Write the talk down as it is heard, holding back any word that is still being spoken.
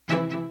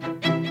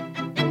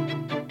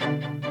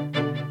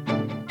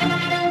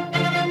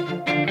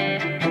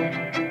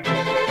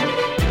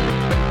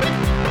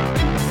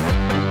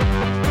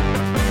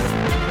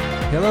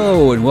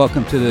Hello and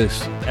welcome to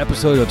this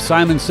episode of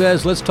Simon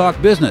Says, Let's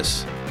Talk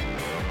Business.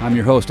 I'm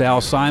your host,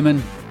 Al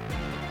Simon,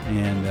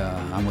 and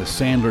I'm with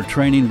Sandler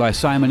Training by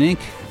Simon Inc.,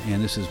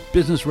 and this is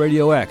Business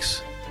Radio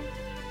X.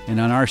 And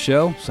on our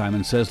show,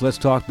 Simon Says, Let's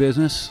Talk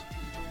Business,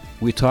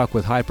 we talk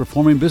with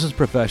high-performing business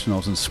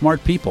professionals and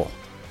smart people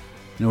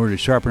in order to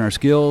sharpen our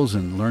skills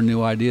and learn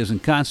new ideas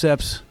and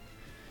concepts,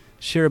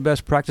 share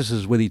best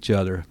practices with each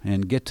other,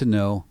 and get to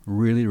know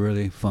really,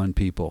 really fun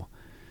people.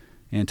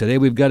 And today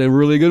we've got a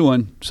really good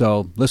one,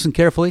 so listen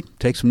carefully,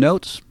 take some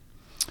notes,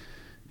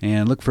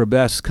 and look for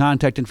best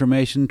contact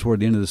information toward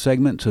the end of the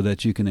segment so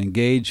that you can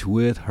engage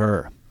with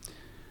her.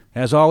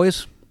 As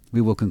always, we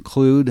will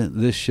conclude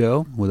this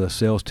show with a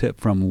sales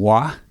tip from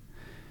WA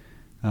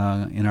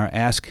in our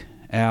Ask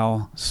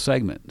Al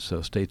segment,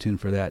 so stay tuned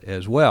for that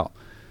as well.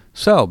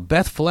 So,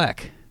 Beth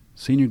Fleck,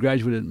 Senior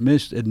Graduate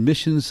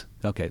Admissions,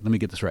 okay, let me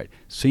get this right,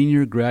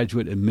 Senior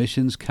Graduate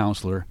Admissions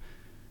Counselor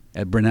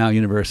at Brenau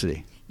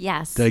University.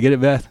 Yes. Did I get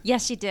it, Beth?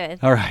 Yes, you did.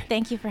 All right.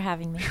 Thank you for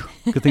having me.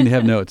 Good thing to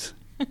have notes.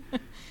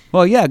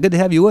 Well, yeah, good to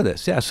have you with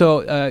us. Yeah,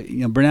 so,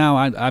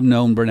 Brenau, I've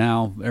known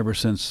Brenau ever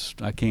since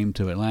I came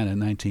to Atlanta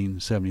in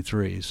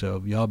 1973,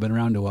 so y'all been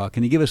around a while.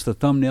 Can you give us the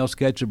thumbnail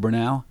sketch of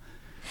Brenau?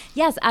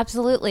 Yes,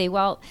 absolutely.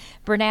 Well,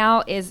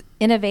 Brenau is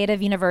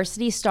innovative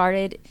university,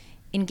 started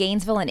in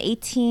Gainesville in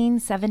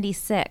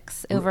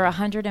 1876, over a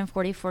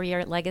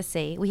 144-year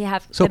legacy. We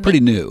have pretty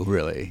new,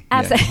 really.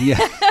 Absolutely.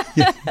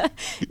 Yeah.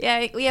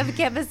 Yeah, we have a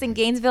campus in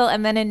Gainesville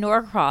and then in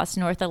Norcross,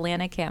 North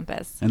Atlanta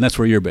campus. And that's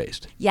where you're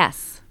based.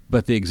 Yes.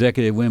 But the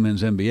Executive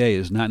Women's MBA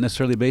is not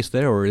necessarily based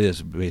there, or it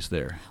is based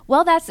there?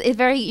 Well, that's a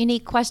very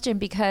unique question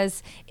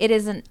because it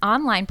is an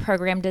online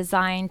program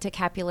designed to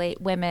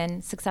capulate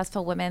women,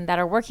 successful women that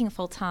are working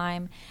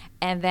full-time,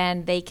 and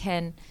then they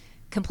can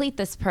complete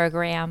this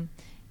program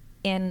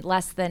in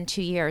less than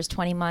 2 years,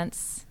 20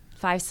 months,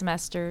 5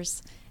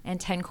 semesters, and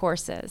 10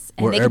 courses.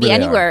 And Wherever they could be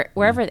anywhere,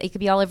 wherever. It could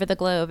be all over the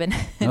globe and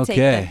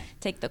Okay.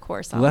 take the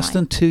course online. Less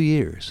than 2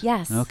 years?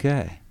 Yes.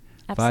 Okay.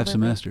 Absolutely. 5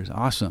 semesters.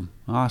 Awesome.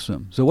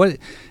 So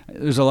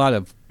there's a lot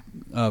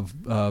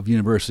of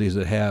universities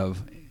that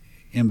have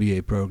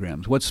MBA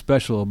programs. What's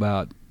special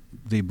about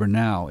the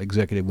Brenau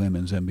Executive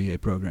Women's MBA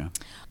program?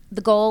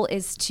 The goal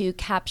is to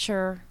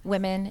capture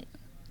women,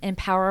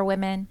 empower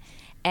women,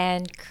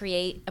 and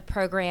create a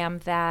program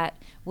that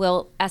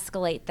will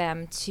escalate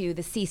them to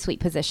the C-suite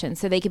position.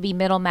 So they could be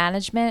middle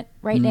management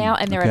right now,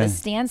 and they're at a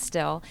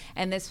standstill,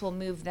 and this will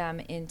move them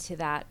into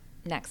that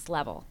next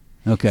level.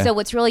 Okay. So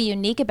what's really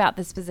unique about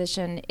this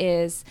position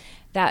is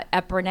that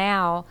at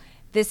Brenau,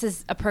 this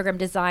is a program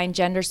designed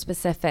gender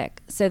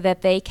specific so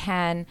that they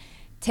can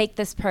take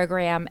this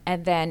program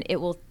and then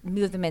it will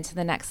move them into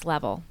the next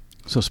level.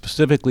 So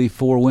specifically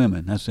for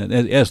women, that's it,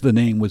 as the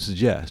name would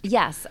suggest.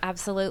 Yes,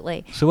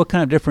 absolutely. So what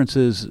kind of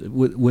differences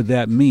would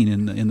that mean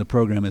in the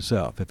program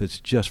itself if it's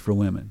just for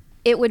women?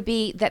 It would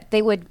be that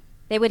they would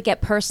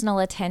get personal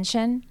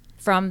attention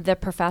from the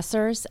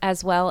professors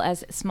as well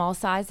as small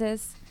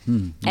sizes.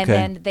 Okay. And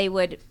then they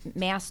would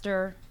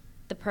master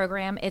the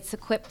program. It's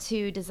equipped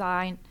to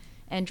design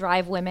and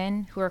drive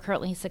women who are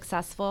currently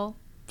successful.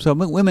 So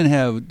women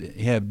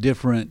have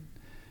different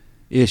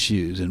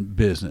issues in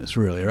business,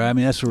 really, right? I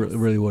mean, that's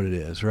really what it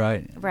is,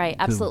 right? Right,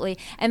 absolutely.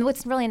 And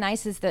what's really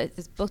nice is that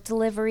there's book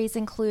deliveries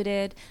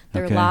included,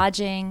 their Okay.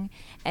 lodging,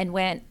 and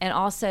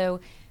also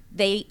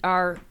they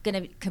are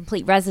going to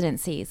complete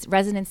residencies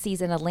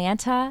in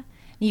Atlanta,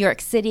 New York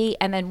City,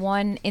 and then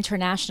one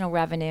international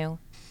revenue.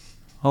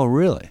 Oh,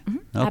 really?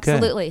 Mm-hmm. Okay.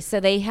 Absolutely. So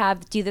they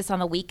do this on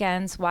the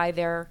weekends while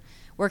they're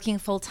working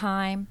full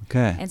time,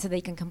 Okay. and so they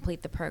can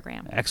complete the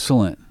program.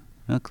 Excellent.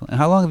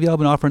 How long have y'all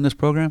been offering this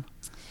program?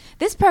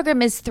 This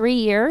program is 3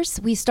 years.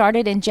 We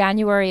started in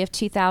January of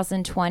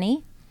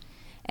 2020.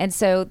 And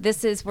so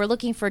we're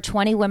looking for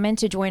 20 women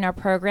to join our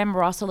program.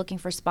 We're also looking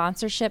for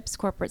sponsorships,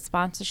 corporate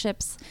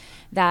sponsorships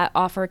that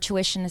offer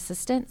tuition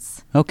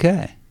assistance.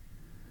 Okay.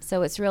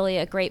 So it's really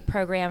a great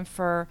program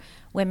for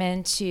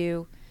women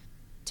to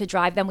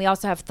drive them. We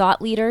also have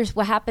thought leaders.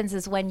 What happens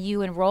is when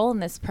you enroll in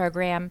this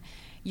program,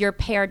 you're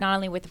paired not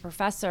only with the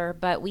professor,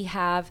 but we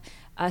have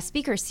a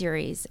speaker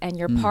series, and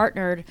you're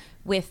partnered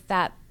with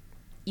that.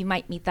 You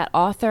might meet that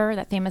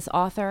famous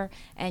author,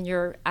 and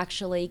you're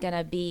actually going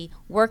to be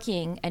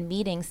working and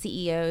meeting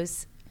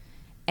CEOs,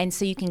 and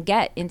so you can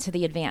get into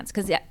the advance,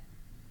 because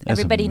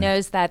everybody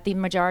knows that the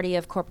majority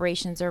of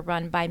corporations are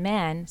run by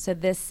men, so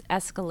this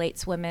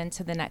escalates women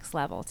to the next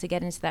level to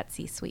get into that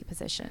C-suite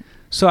position.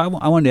 So I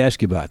wanted to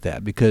ask you about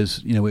that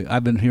because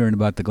I've been hearing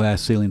about the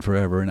glass ceiling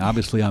forever, and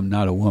obviously I'm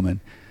not a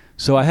woman,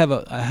 so I have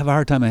a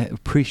hard time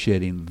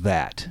appreciating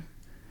that.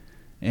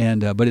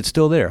 And but it's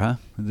still there, huh?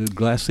 The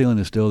glass ceiling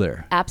is still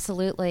there.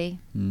 Absolutely.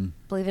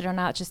 Believe it or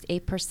not, just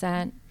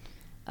 8%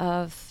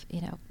 of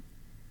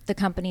the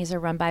companies are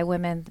run by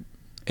women.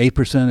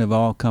 8% of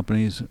all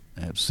companies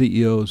have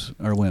CEOs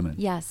are women.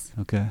 Yes.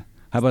 Okay.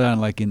 How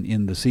about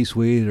in the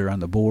C-suite or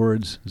on the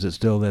boards? Is it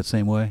still that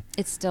same way?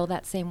 It's still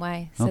that same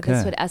way. So Okay.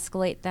 this would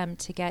escalate them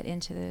to get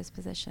into those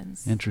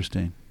positions.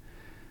 Interesting.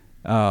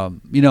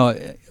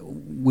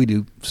 We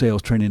do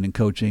sales training and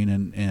coaching,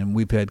 and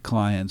we've had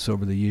clients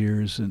over the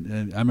years.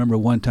 And I remember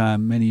one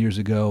time many years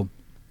ago,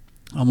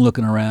 I'm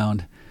looking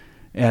around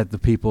at the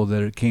people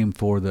that came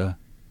for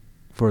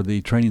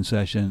the training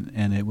session,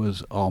 and it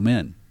was all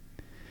men.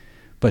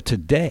 But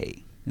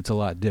today, it's a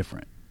lot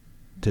different.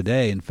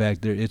 Today, in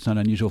fact, it's not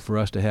unusual for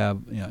us to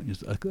have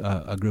just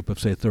a group of,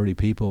 say, 30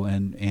 people,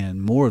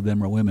 and more of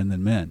them are women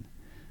than men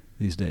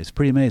these days.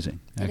 Pretty amazing,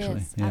 actually. It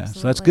is, yeah.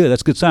 absolutely. So that's good.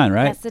 That's a good sign,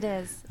 right? Yes, it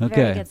is. Okay.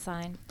 Very good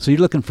sign. So you're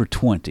looking for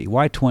 20.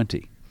 Why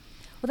 20?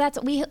 Well,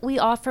 we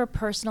offer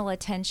personal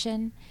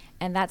attention,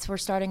 and we're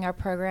starting our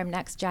program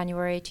next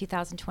January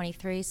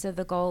 2023. So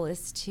the goal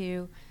is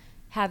to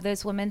have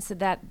those women so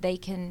that they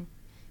can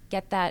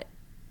get that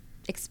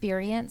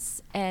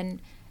experience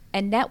and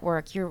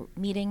network. You're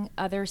meeting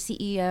other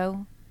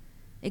CEO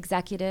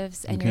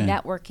executives, and you're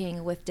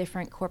networking with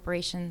different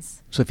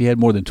corporations. So if you had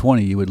more than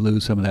 20, you would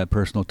lose some of that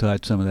personal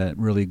touch, some of that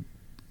really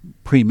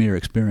premier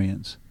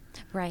experience.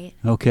 Right.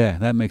 Okay,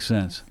 that makes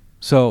sense.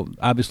 So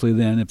obviously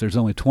then, if there's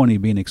only 20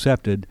 being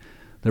accepted,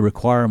 the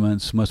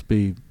requirements must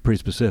be pretty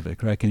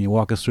specific, right? Can you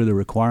walk us through the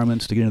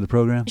requirements to get into the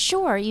program?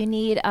 Sure. You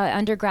need an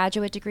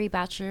undergraduate degree,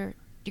 bachelor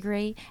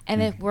degree,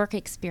 and then work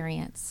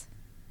experience.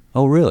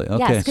 Oh, really?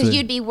 Okay. Yes, because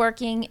you'd be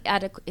working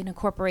in a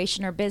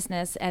corporation or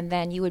business, and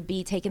then you would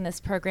be taking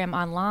this program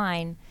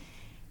online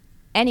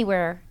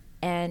anywhere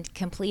and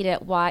complete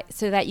it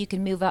so that you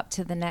can move up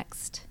to the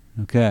next.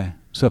 Okay.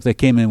 So if they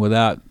came in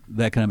without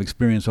that kind of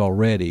experience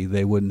already,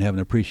 they wouldn't have an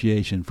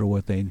appreciation for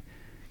what they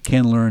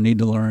can learn, need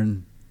to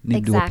learn,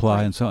 need to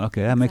apply, and so on.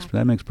 Okay,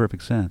 that makes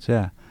perfect sense.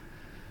 Yeah.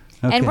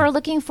 Okay. And we're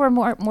looking for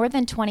more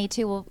than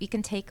 22. Well, we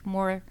can take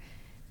more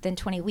than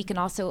 20. We can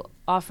also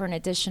offer an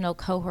additional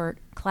cohort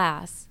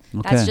class.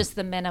 Okay. That's just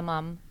the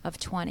minimum of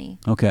 20.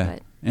 Okay.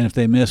 But and if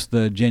they miss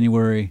the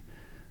January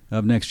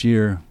of next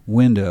year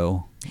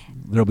window,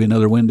 there'll be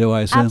another window, I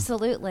assume?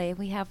 Absolutely.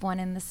 We have one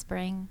in the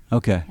spring.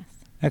 Okay. Yes.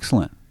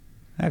 Excellent.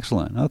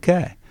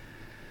 Okay.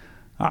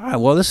 All right.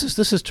 Well, this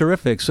is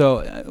terrific.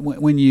 So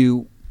when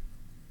you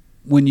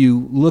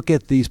look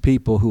at these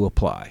people who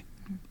apply,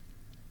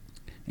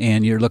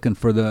 and you're looking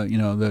for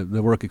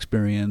the work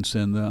experience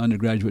and the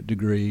undergraduate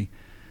degree,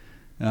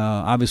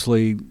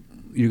 obviously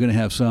you're going to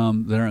have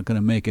some that aren't going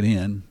to make it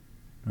in,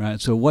 right?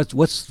 So what's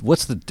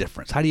the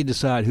difference? How do you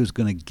decide who's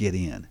going to get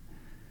in?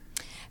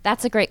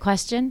 That's a great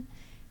question.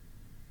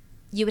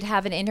 You would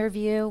have an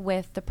interview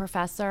with the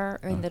professor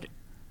and the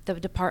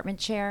department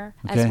chair,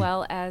 as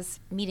well as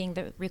meeting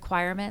the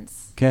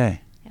requirements. Okay.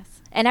 Yes.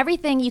 And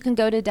everything, you can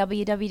go to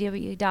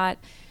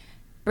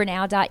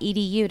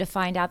www.brenau.edu to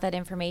find out that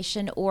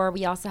information, or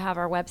we also have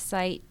our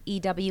website,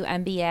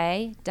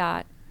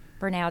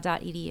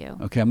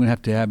 ewmba.brenau.edu. Okay, I'm going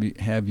to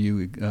have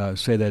you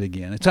say that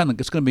again. It's going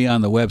to be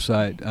on the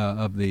website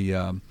of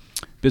the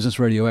Business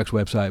Radio X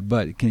website,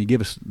 but can you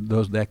give us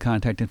that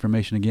contact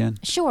information again?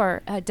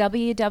 Sure.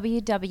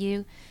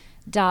 www.brenau.edu.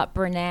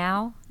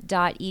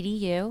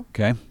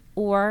 Okay.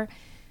 Or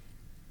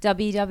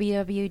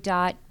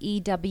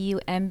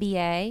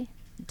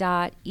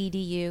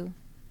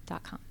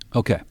www.ewmba.edu.com.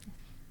 Okay.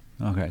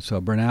 So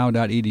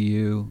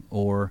Brenau.edu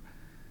or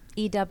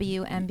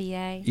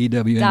ewmba.edu.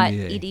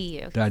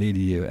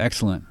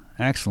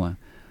 Excellent.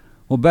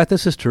 Well, Beth,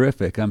 this is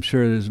terrific. I'm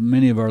sure there's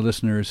many of our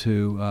listeners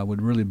who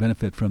would really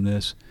benefit from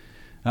this.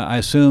 I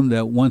assume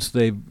that once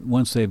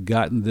they've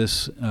gotten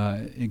this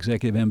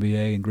executive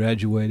MBA and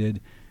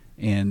graduated,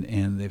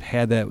 and they've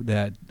had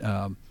that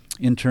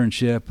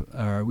internship,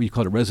 or we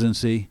call it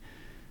residency.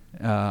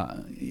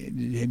 Have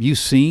you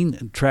seen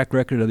a track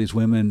record of these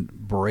women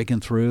breaking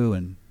through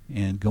and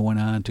going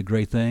on to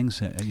great things?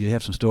 Do you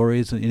have some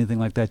stories, anything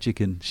like that you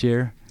can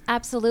share?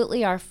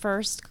 Absolutely. Our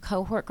first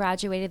cohort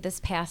graduated this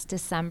past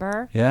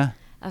December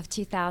of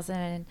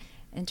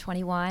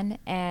 2021,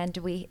 and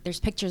there's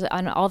pictures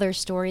on all their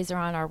stories are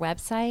on our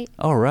website.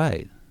 All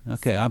right.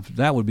 Okay.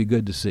 That would be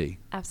good to see.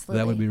 Absolutely.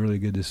 That would be really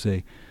good to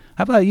see.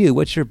 How about you?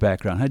 What's your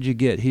background? How did you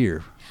get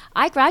here?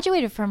 I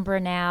graduated from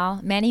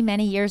Brenau many,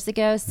 many years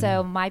ago,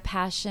 so my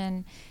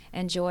passion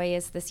and joy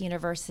is this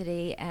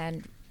university,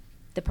 and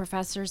the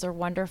professors are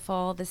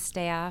wonderful, the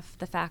staff,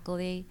 the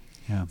faculty.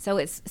 Yeah. So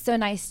it's so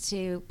nice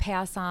to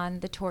pass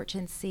on the torch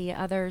and see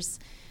others,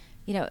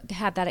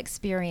 have that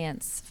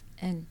experience.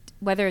 And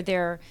whether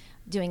they're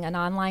doing an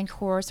online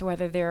course or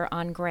whether they're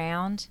on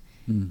ground,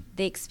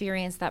 they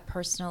experience that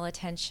personal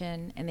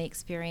attention, and they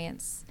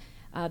experience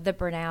the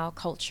Brenau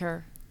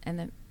culture and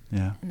the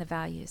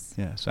values.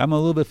 Yes, I'm a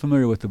little bit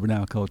familiar with the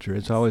Brenau culture.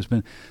 It's always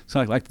been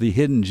like the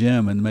hidden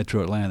gem in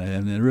Metro Atlanta,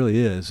 and it really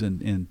is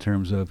in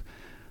terms of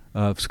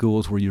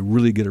schools where you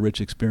really get a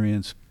rich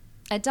experience.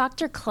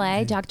 Dr.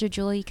 Clay, Dr.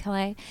 Julie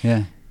Clay,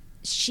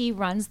 she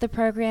runs the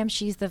program.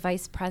 She's the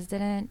vice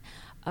president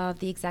of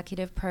the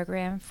executive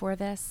program for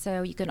this,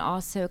 so you can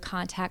also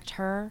contact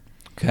her,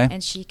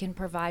 and she can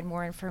provide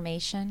more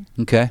information.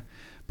 Okay.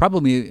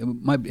 Probably,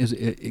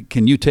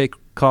 can you take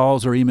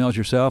calls or emails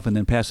yourself and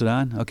then pass it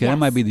on? Okay, yes. That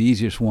might be the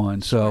easiest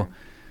one. So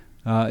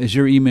is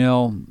your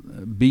email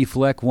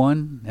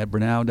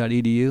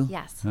bfleck1@brenau.edu?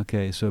 Yes.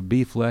 Okay, so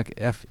bfleck,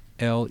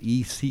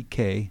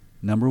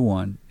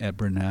 BFLECK1 at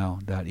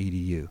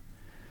Brenau.edu.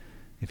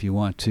 If you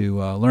want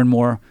to learn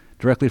more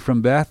directly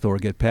from Beth or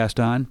get passed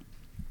on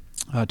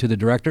to the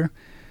director,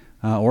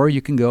 or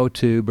you can go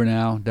to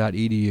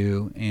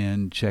Brenau.edu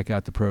and check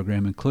out the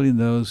program, including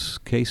those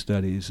case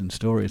studies and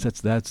stories.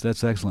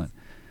 That's excellent.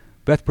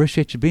 Beth,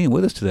 appreciate you being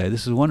with us today.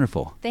 This is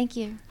wonderful. Thank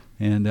you.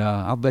 And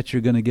I'll bet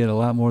you're going to get a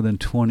lot more than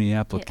 20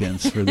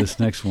 applicants for this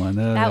next one.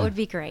 That would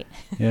be great.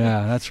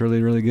 Yeah, that's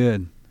really, really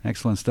good.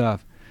 Excellent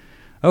stuff.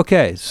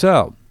 Okay,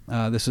 so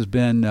this has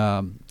been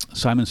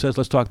Simon Says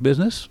Let's Talk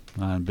Business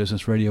on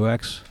Business Radio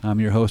X. I'm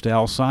your host,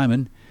 Al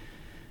Simon,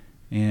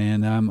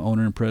 and I'm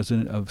owner and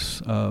president of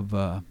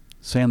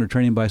Sandler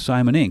Training by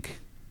Simon Inc.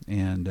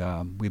 And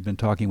we've been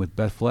talking with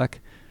Beth Fleck,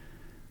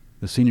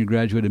 the Senior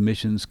Graduate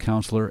Admissions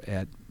Counselor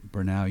at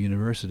Brenau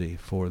University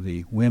for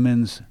the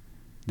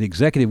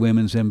Executive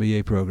Women's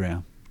MBA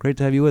program. Great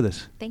to have you with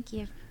us. Thank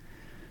you.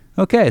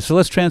 Okay, so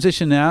let's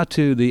transition now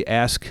to the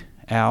Ask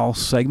Al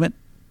segment.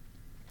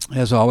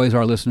 As always,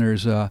 our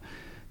listeners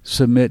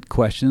submit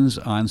questions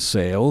on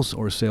sales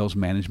or sales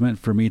management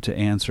for me to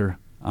answer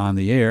on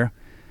the air.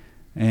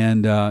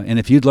 And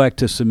if you'd like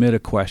to submit a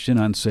question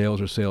on sales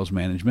or sales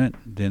management,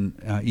 then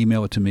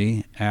email it to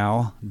me,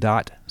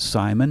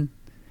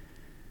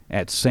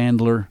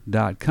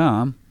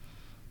 al.simon@sandler.com.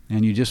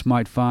 And you just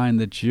might find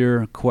that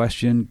your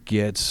question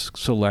gets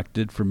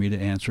selected for me to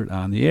answer it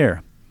on the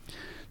air.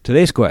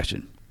 Today's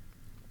question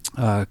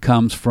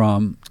comes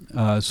from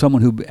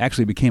someone who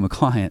actually became a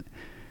client.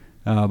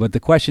 But the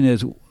question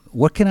is,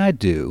 what can I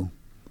do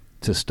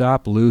to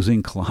stop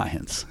losing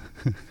clients?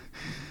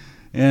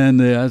 And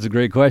that's a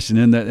great question.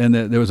 And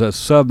there was a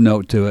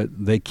sub-note to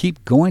it. They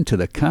keep going to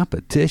the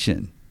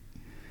competition.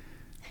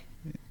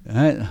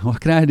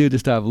 What can I do to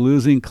stop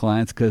losing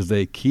clients because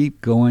they keep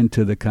going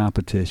to the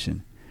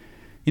competition?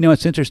 You know,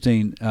 it's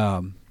interesting.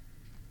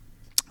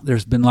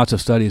 There's been lots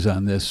of studies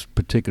on this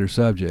particular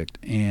subject,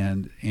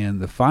 and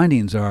the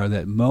findings are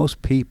that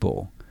most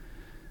people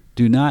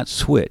do not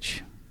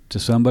switch to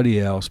somebody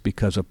else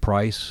because of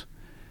price,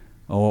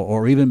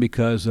 or even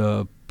because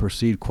of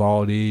perceived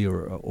quality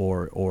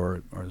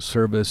or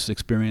service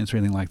experience or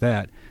anything like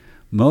that.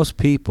 Most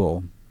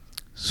people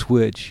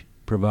switch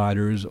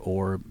providers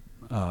or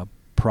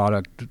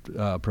product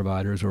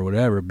providers or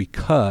whatever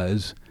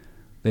because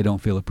they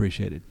don't feel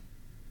appreciated.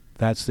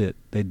 That's it.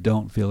 They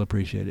don't feel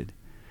appreciated.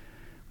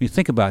 When you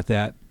think about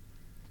that,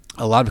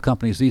 a lot of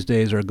companies these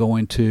days are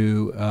going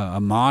to a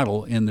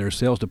model in their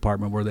sales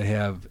department where they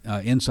have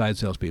inside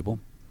salespeople,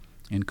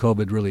 and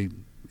COVID really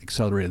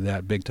accelerated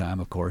that big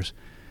time, of course.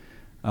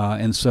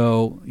 And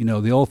so, you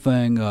know, the old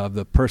thing of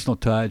the personal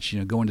touch, you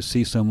know, going to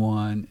see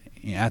someone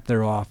at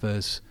their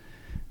office,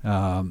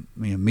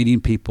 meeting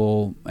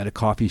people at a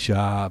coffee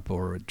shop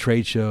or at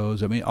trade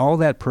shows. I mean, all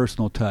that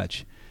personal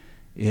touch,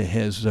 it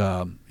has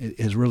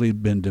really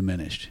been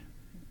diminished.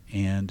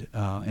 And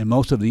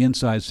most of the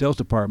inside sales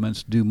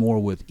departments do more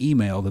with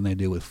email than they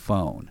do with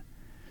phone.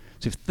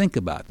 So if you think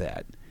about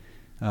that,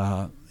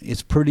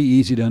 it's pretty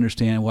easy to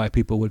understand why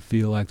people would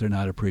feel like they're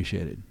not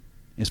appreciated,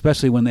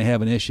 especially when they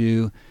have an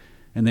issue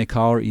and they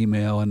call or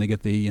email and they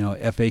get the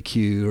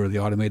FAQ or the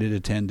automated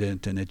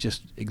attendant, and it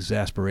just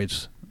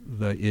exasperates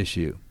the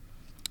issue.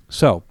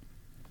 So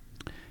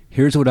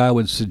here's what I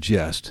would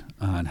suggest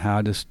on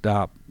how to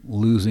stop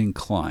losing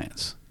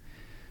clients.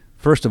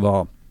 First of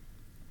all,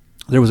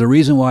 there was a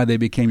reason why they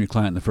became your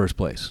client in the first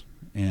place,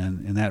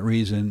 and that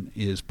reason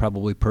is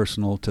probably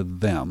personal to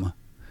them.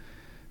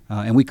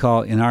 And we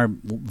call, in our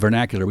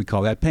vernacular, we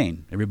call that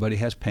pain. Everybody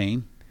has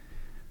pain.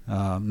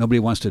 Nobody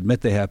wants to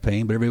admit they have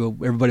pain, but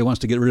everybody wants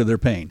to get rid of their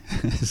pain.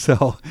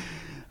 So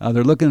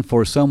they're looking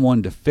for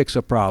someone to fix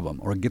a problem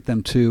or get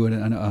them to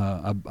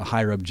a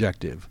higher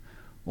objective,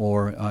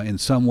 or in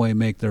some way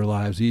make their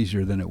lives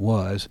easier than it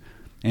was.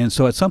 And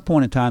so at some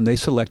point in time, they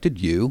selected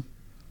you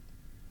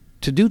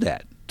to do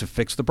that, to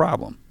fix the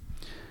problem.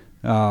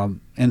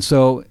 And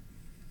so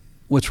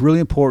what's really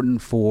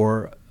important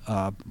for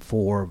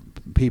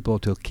people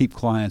to keep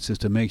clients is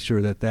to make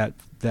sure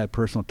that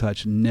personal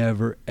touch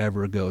never,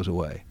 ever goes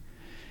away.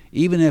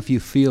 Even if you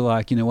feel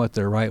like, you know what,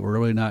 they're right, we're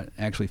really not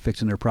actually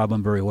fixing their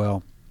problem very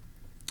well,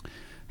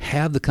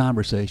 have the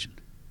conversation.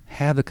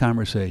 Have the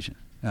conversation.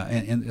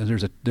 And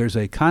there's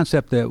a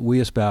concept that we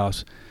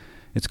espouse.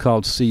 It's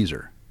called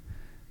CSER.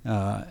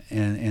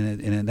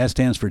 And that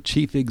stands for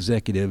Chief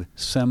Executive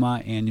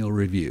Semi-Annual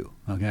Review.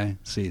 Okay,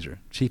 CSER,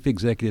 Chief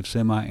Executive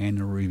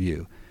Semi-Annual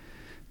Review.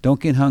 Don't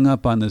get hung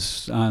up on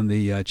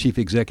the chief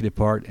executive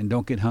part, and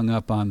don't get hung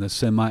up on the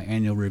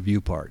semi-annual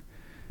review part,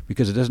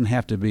 because it doesn't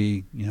have to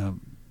be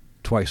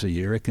twice a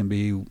year. It can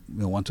be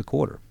once a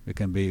quarter. It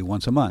can be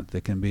once a month.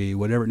 It can be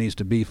whatever it needs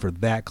to be for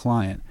that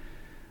client.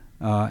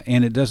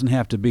 And it doesn't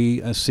have to be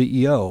a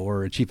CEO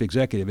or a chief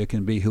executive. It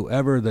can be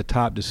whoever the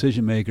top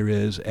decision maker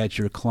is at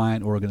your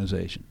client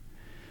organization.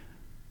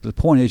 The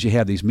point is, you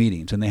have these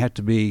meetings, and they have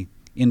to be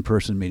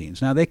in-person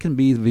meetings. Now, they can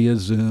be via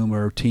Zoom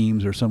or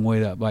Teams or some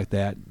way like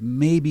that,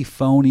 maybe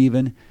phone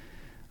even,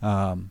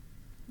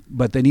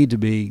 but they need to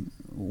be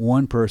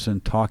one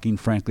person talking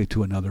frankly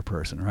to another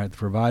person, right? The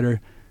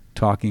provider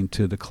talking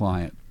to the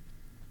client.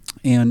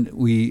 And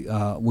we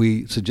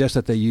suggest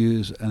that they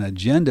use an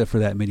agenda for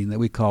that meeting that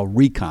we call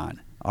RECON,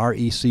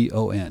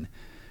 RECON,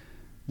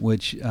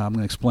 which I'm going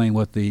to explain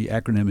what the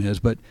acronym is,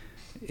 but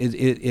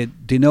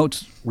it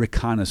denotes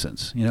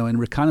reconnaissance. And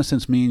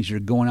reconnaissance means you're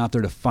going out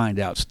there to find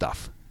out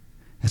stuff.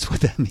 That's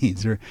what that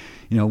means. Or,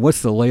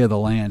 what's the lay of the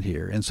land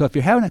here? And so if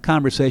you're having a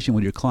conversation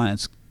with your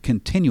clients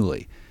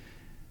continually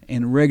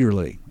and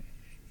regularly,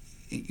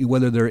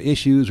 whether there are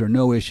issues or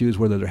no issues,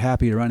 whether they're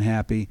happy or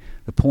unhappy,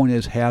 the point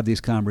is have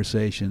these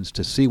conversations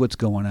to see what's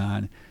going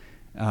on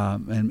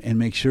and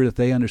make sure that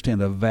they understand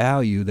the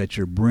value that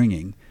you're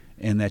bringing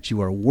and that you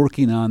are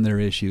working on their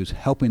issues,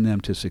 helping them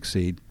to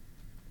succeed,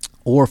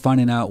 or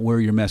finding out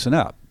where you're messing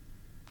up.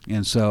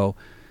 And so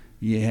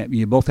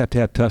you both have to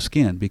have tough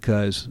skin,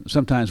 because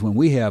sometimes when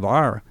we have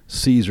our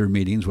Caesar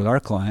meetings with our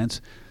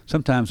clients,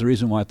 sometimes the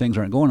reason why things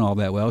aren't going all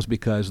that well is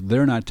because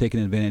they're not taking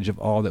advantage of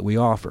all that we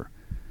offer.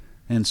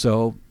 And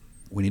so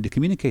we need to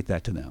communicate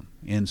that to them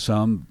in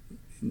some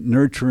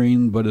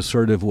nurturing but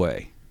assertive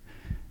way.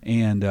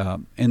 And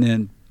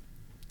then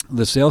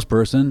the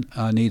salesperson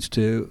needs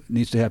to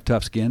have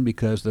tough skin,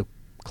 because the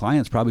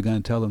client's probably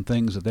going to tell them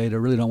things that they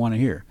really don't want to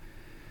hear.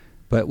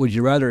 But would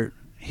you rather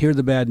hear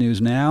the bad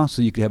news now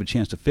so you could have a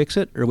chance to fix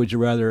it, or would you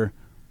rather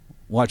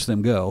watch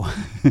them go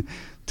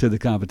to the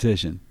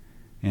competition?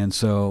 And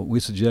so we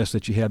suggest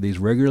that you have these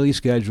regularly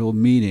scheduled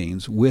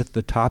meetings with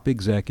the top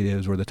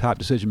executives or the top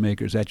decision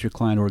makers at your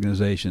client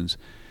organizations,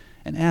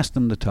 and ask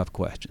them the tough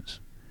questions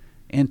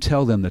and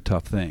tell them the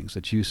tough things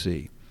that you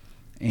see.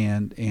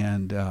 And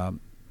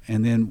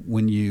then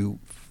when you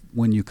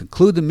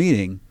conclude the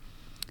meeting,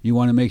 you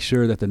want to make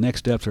sure that the next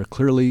steps are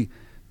clearly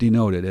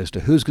denoted as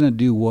to who's going to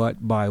do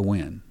what by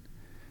when.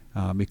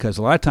 Because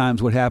a lot of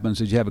times what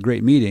happens is you have a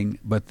great meeting,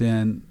 but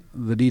then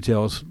the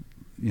details,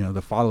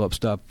 the follow-up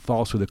stuff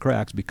falls through the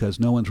cracks because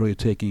no one's really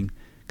taking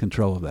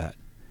control of that.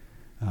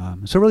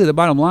 So really the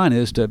bottom line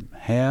is to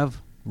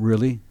have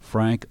really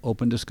frank,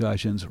 open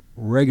discussions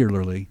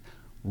regularly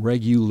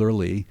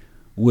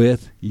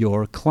with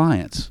your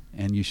clients,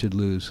 and you should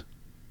lose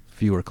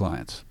fewer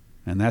clients.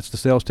 And that's the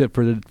sales tip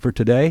for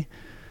today.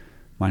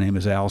 My name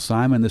is Al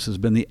Simon. This has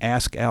been the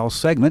Ask Al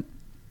segment.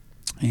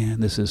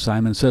 And this is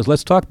Simon Says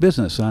Let's Talk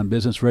Business on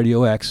Business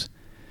Radio X.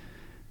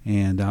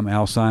 And I'm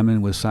Al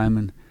Simon with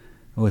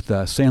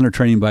Sandler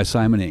Training by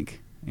Simon Inc.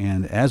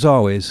 And as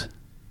always,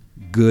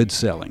 good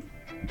selling.